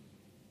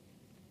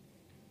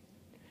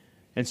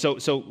 And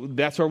so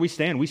that's where we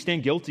stand. We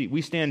stand guilty.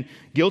 We stand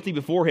guilty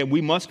before him.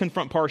 We must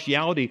confront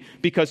partiality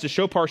because to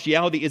show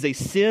partiality is a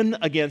sin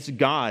against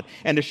God.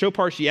 And to show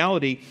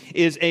partiality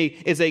is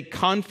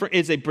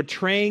a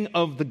betraying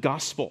of the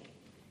gospel.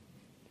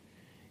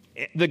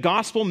 The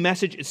gospel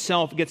message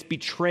itself gets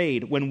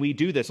betrayed when we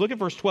do this. Look at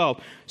verse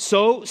 12.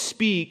 So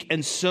speak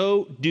and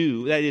so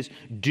do. That is,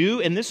 do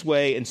in this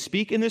way and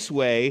speak in this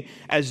way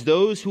as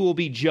those who will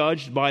be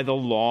judged by the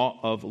law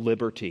of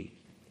liberty.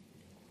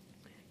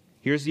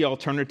 Here's the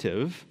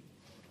alternative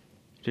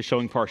to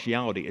showing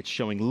partiality. It's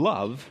showing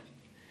love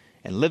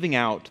and living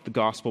out the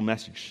gospel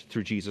message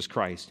through Jesus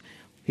Christ.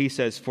 He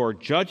says, for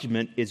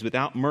judgment is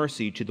without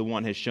mercy to the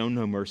one who has shown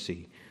no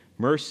mercy.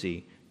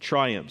 Mercy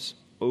triumphs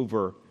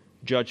over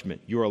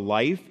judgment. Your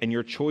life and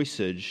your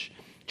choices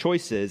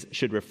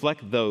should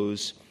reflect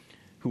those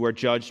who are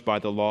judged by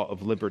the law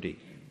of liberty.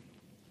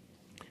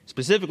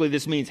 Specifically,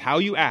 this means how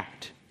you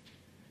act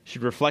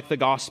should reflect the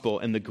gospel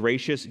and the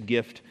gracious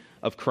gift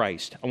of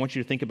Christ. I want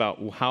you to think about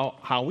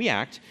how we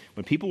act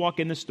when people walk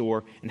in this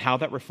door and how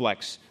that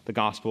reflects the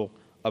gospel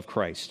of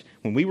Christ.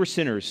 When we were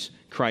sinners,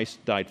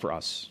 Christ died for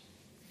us.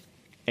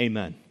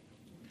 Amen.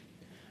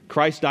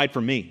 Christ died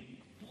for me.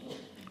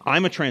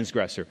 I'm a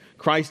transgressor.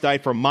 Christ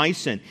died for my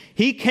sin.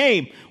 He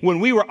came when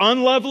we were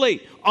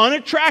unlovely,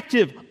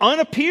 unattractive,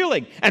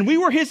 unappealing, and we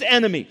were his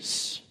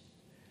enemies.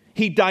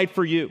 He died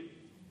for you.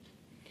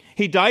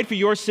 He died for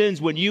your sins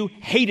when you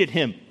hated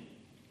him.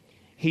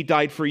 He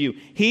died for you.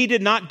 He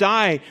did not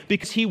die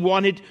because he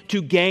wanted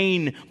to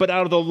gain, but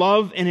out of the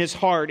love in his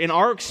heart. And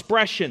our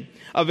expression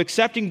of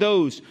accepting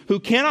those who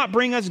cannot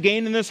bring us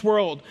gain in this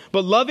world,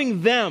 but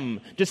loving them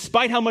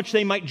despite how much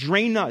they might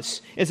drain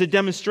us, is a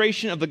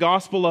demonstration of the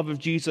gospel love of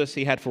Jesus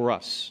he had for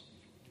us.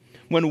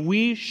 When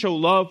we show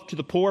love to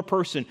the poor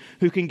person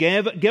who can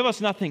give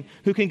us nothing,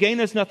 who can gain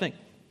us nothing.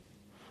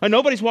 And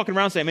nobody's walking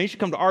around saying, man, you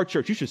should come to our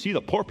church. You should see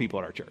the poor people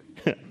at our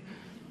church.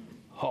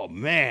 Oh,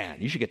 man,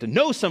 you should get to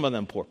know some of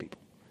them poor people.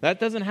 That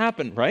doesn't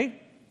happen,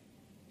 right?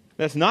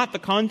 That's not the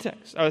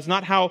context. That's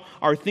not how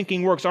our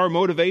thinking works. Our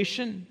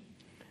motivation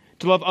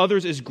to love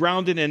others is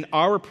grounded in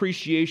our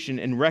appreciation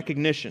and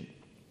recognition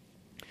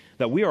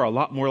that we are a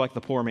lot more like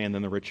the poor man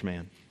than the rich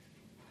man.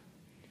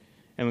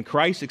 And when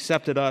Christ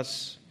accepted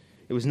us,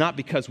 it was not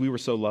because we were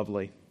so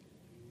lovely.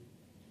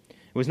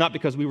 It was not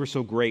because we were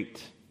so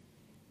great.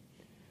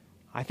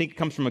 I think it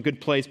comes from a good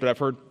place, but I've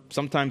heard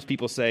sometimes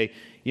people say,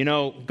 you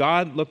know,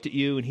 God looked at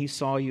you and he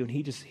saw you and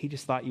he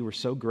just thought you were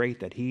so great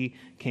that he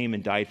came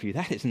and died for you.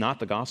 That is not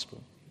the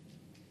gospel.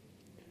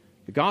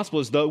 The gospel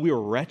is, though we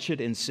were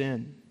wretched in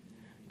sin,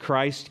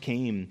 Christ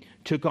came,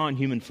 took on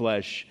human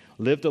flesh,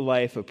 lived a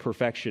life of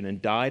perfection,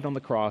 and died on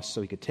the cross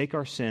so he could take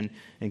our sin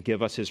and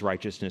give us his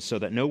righteousness, so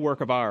that no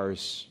work of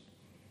ours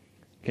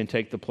can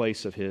take the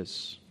place of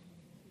his.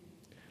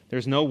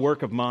 There's no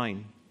work of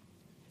mine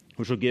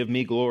which will give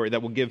me glory,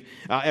 that will give,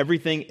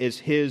 everything is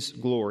his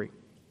glory.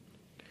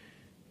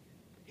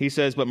 He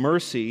says, but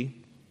mercy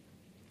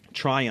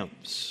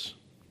triumphs.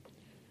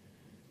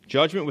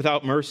 Judgment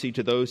without mercy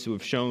to those who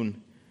have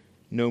shown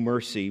no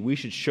mercy. We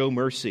should show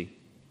mercy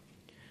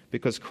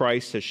because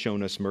Christ has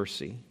shown us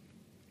mercy.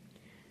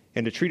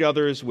 And to treat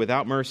others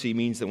without mercy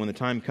means that when the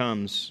time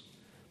comes,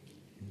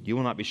 you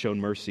will not be shown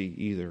mercy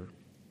either.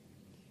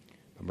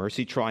 But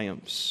mercy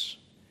triumphs.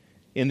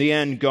 In the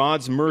end,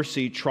 God's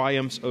mercy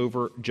triumphs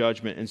over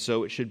judgment, and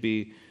so it should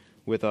be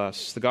with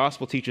us. The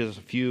gospel teaches us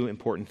a few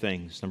important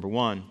things. Number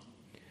one,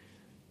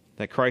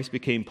 that Christ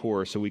became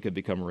poor so we could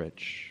become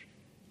rich.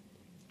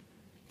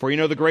 For you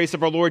know the grace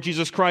of our Lord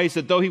Jesus Christ,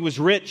 that though he was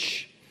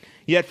rich,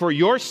 yet for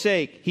your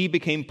sake he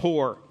became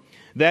poor,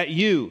 that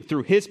you,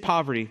 through his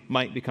poverty,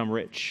 might become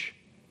rich.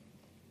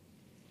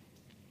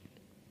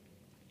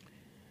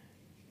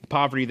 The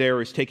poverty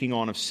there is taking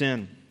on of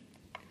sin.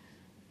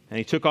 And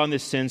he took on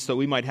this sin so that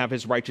we might have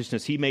his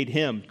righteousness. He made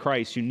him,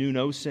 Christ, who knew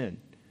no sin,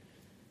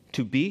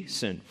 to be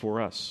sin for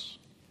us.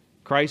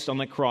 Christ on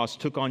that cross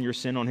took on your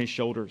sin on his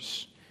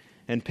shoulders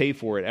and paid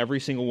for it,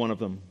 every single one of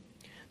them,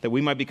 that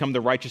we might become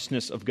the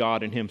righteousness of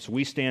God in him. So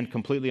we stand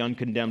completely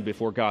uncondemned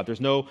before God. There's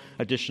no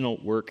additional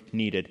work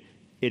needed.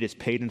 It is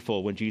paid in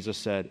full. When Jesus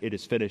said, it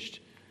is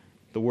finished,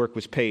 the work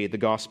was paid. The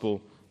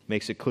gospel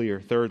makes it clear.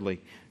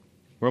 Thirdly,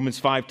 Romans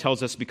 5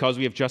 tells us because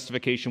we have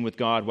justification with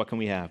God, what can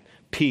we have?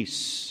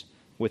 Peace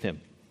with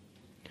him.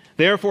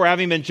 Therefore,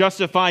 having been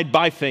justified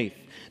by faith,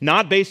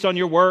 not based on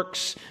your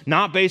works,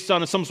 not based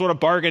on some sort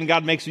of bargain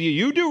God makes with you.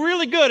 You do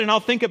really good and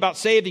I'll think about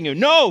saving you.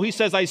 No, he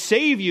says, I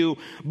save you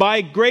by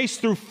grace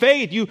through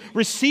faith. You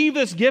receive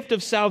this gift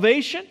of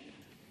salvation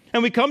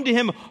and we come to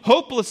him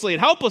hopelessly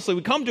and helplessly.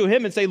 We come to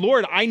him and say,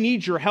 Lord, I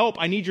need your help.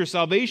 I need your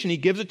salvation. He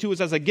gives it to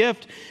us as a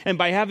gift. And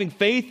by having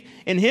faith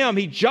in him,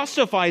 he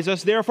justifies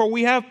us. Therefore,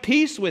 we have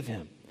peace with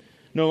him.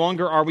 No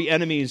longer are we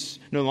enemies.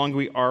 No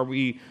longer are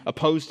we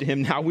opposed to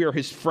him. Now we are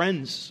his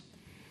friends.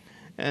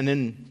 And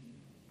then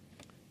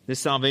this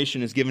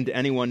salvation is given to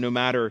anyone, no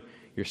matter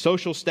your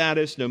social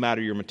status, no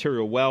matter your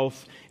material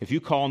wealth. If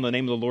you call on the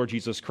name of the Lord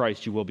Jesus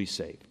Christ, you will be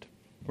saved.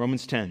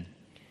 Romans 10.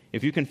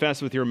 If you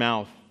confess with your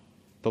mouth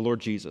the Lord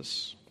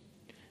Jesus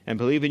and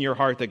believe in your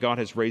heart that God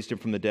has raised him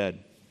from the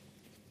dead,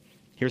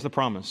 here's the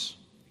promise.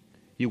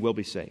 You will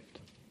be saved.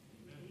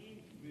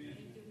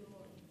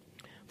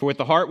 For with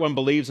the heart one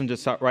believes unto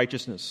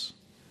righteousness,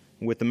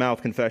 and with the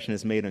mouth confession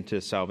is made unto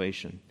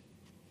salvation.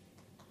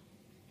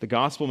 The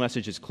gospel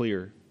message is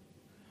clear.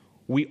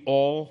 We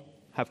all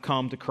have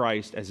come to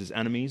Christ as his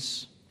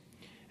enemies,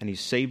 and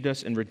he's saved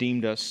us and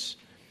redeemed us.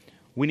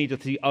 We need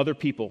to see other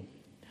people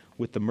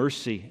with the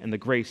mercy and the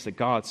grace that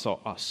God saw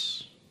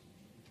us.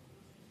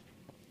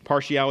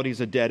 Partiality is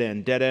a dead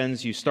end. Dead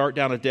ends, you start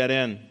down a dead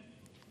end,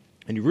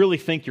 and you really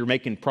think you're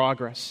making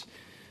progress.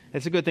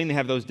 It's a good thing to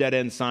have those dead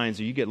end signs,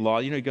 or you get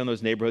lost. You go in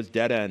those neighborhoods,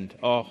 dead end.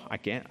 Oh, I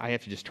can't. I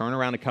have to just turn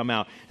around and come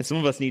out. And some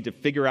of us need to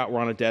figure out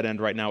we're on a dead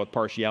end right now with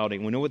partiality.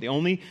 And we know what the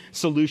only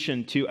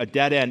solution to a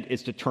dead end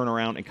is to turn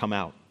around and come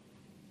out.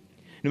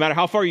 No matter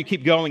how far you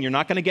keep going, you're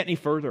not going to get any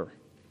further.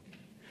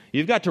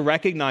 You've got to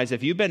recognize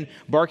if you've been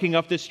barking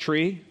up this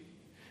tree,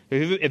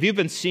 if you've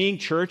been seeing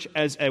church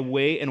as a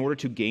way in order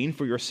to gain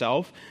for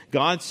yourself,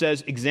 God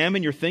says,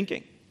 examine your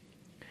thinking.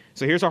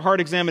 So here's our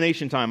hard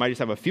examination time. I just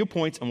have a few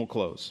points and we'll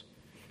close.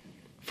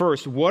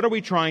 First, what are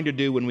we trying to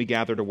do when we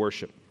gather to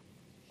worship?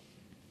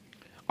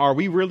 Are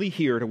we really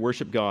here to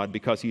worship God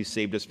because he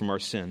saved us from our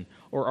sin?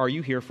 Or are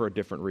you here for a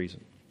different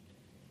reason?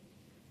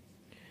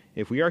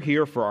 If we are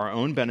here for our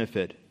own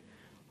benefit,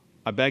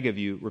 I beg of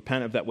you,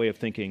 repent of that way of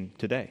thinking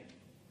today.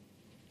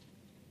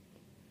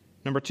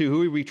 Number two,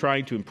 who are we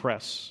trying to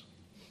impress?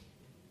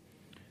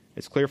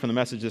 It's clear from the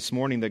message this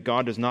morning that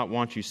God does not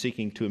want you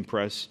seeking to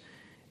impress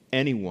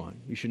anyone.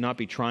 You should not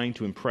be trying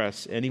to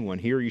impress anyone.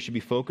 Here you should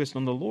be focused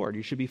on the Lord.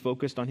 You should be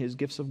focused on His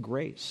gifts of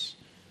grace.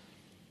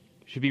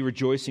 You should be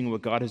rejoicing in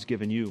what God has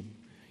given you.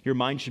 Your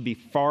mind should be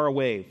far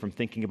away from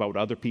thinking about what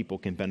other people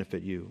can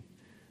benefit you.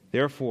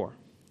 Therefore,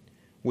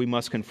 we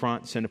must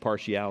confront sin of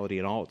partiality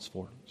in all its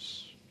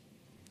forms.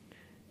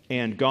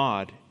 And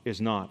God is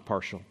not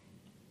partial.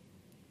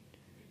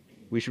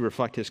 We should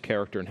reflect His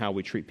character in how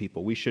we treat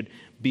people. We should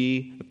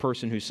be the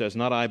person who says,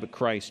 not I, but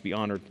Christ, be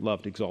honored,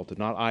 loved, exalted.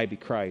 Not I, but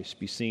Christ,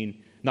 be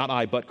seen. Not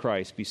I, but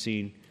Christ, be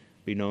seen,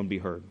 be known, be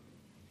heard.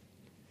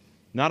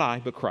 Not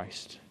I, but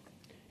Christ.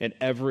 In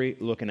every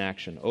look and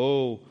action.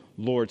 Oh,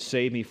 Lord,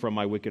 save me from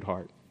my wicked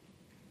heart.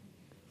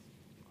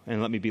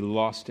 And let me be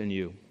lost in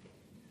you.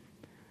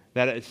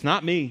 That it's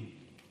not me,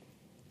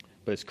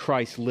 but it's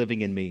Christ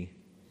living in me,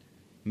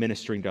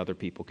 ministering to other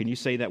people. Can you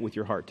say that with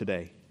your heart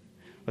today?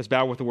 Let's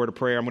bow with a word of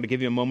prayer. I'm going to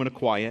give you a moment of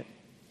quiet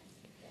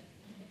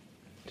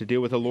to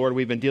deal with the Lord.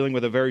 We've been dealing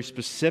with a very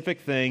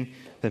specific thing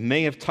that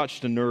may have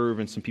touched a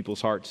nerve in some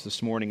people's hearts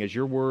this morning.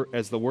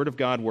 As the Word of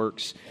God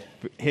works,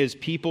 His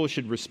people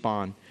should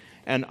respond.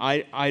 And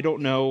I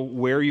don't know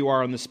where you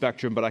are on the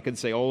spectrum, but I can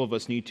say all of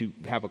us need to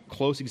have a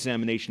close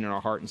examination in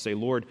our heart and say,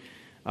 Lord,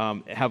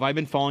 have I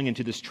been falling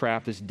into this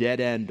trap, this dead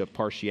end of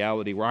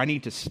partiality, where I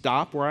need to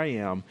stop where I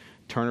am,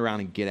 turn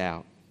around and get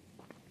out?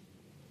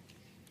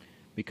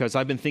 Because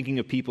I've been thinking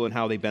of people and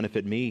how they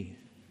benefit me.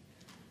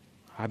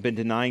 I've been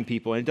denying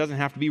people, and it doesn't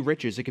have to be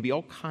riches. It could be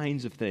all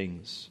kinds of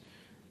things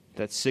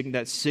that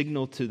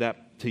signal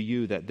to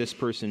you that this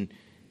person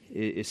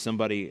is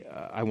somebody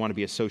I want to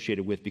be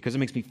associated with, because it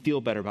makes me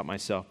feel better about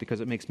myself, because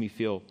it makes me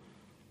feel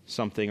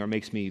something, or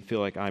makes me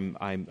feel like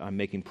I'm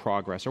making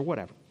progress, or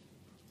whatever.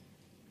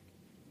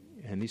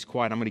 And be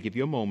quiet. I'm going to give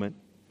you a moment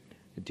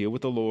to deal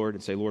with the Lord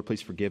and say, Lord,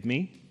 please forgive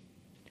me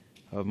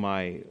of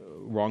my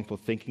wrongful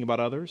thinking about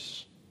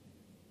others.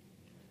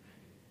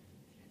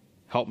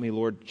 Help me,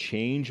 Lord,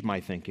 change my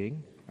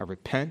thinking. I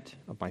repent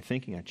of my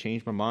thinking. I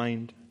change my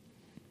mind.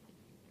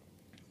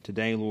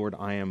 Today, Lord,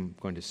 I am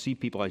going to see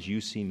people as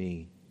you see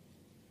me.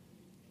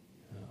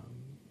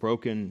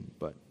 Broken,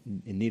 but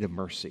in need of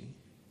mercy.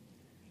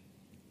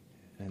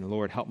 And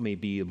Lord, help me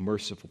be a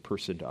merciful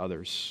person to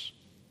others.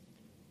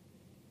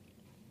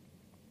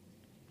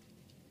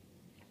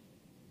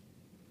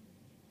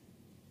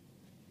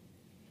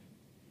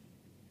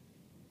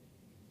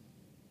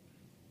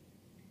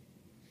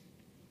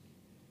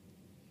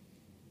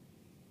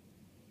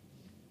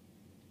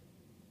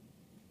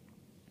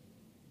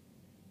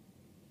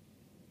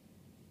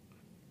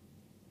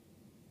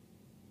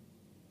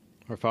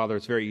 Our Father,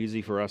 it's very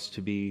easy for us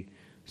to be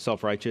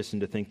self-righteous and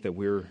to think that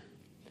we're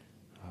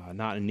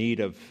not in need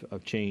of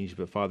change.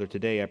 But Father,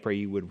 today I pray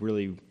you would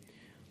really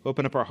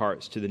open up our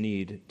hearts to the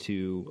need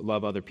to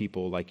love other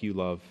people like you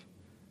love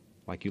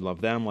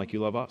them, like you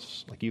love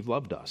us, like you've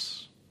loved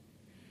us.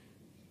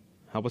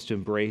 Help us to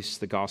embrace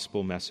the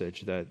gospel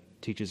message that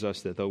teaches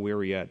us that though we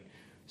were yet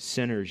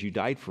sinners, you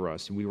died for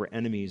us, and we were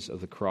enemies of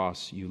the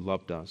cross, you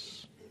loved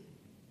us.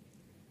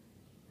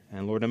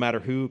 And Lord, no matter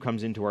who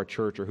comes into our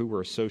church or who we're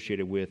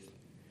associated with,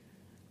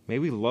 may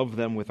we love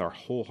them with our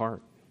whole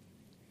heart.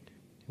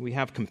 We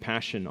have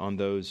compassion on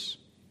those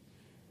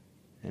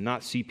and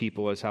not see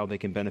people as how they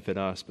can benefit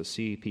us, but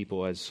see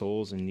people as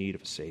souls in need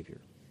of a Savior.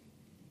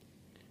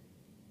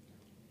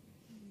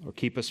 Or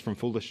keep us from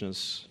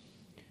foolishness,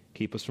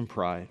 keep us from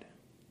pride.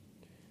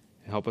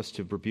 Help us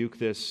to rebuke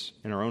this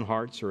in our own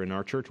hearts or in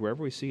our church,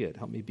 wherever we see it.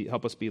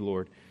 Help us be,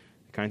 Lord,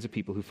 the kinds of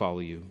people who follow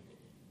you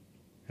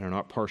and are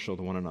not partial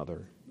to one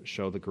another, but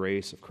show the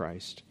grace of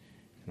Christ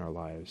in our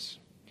lives.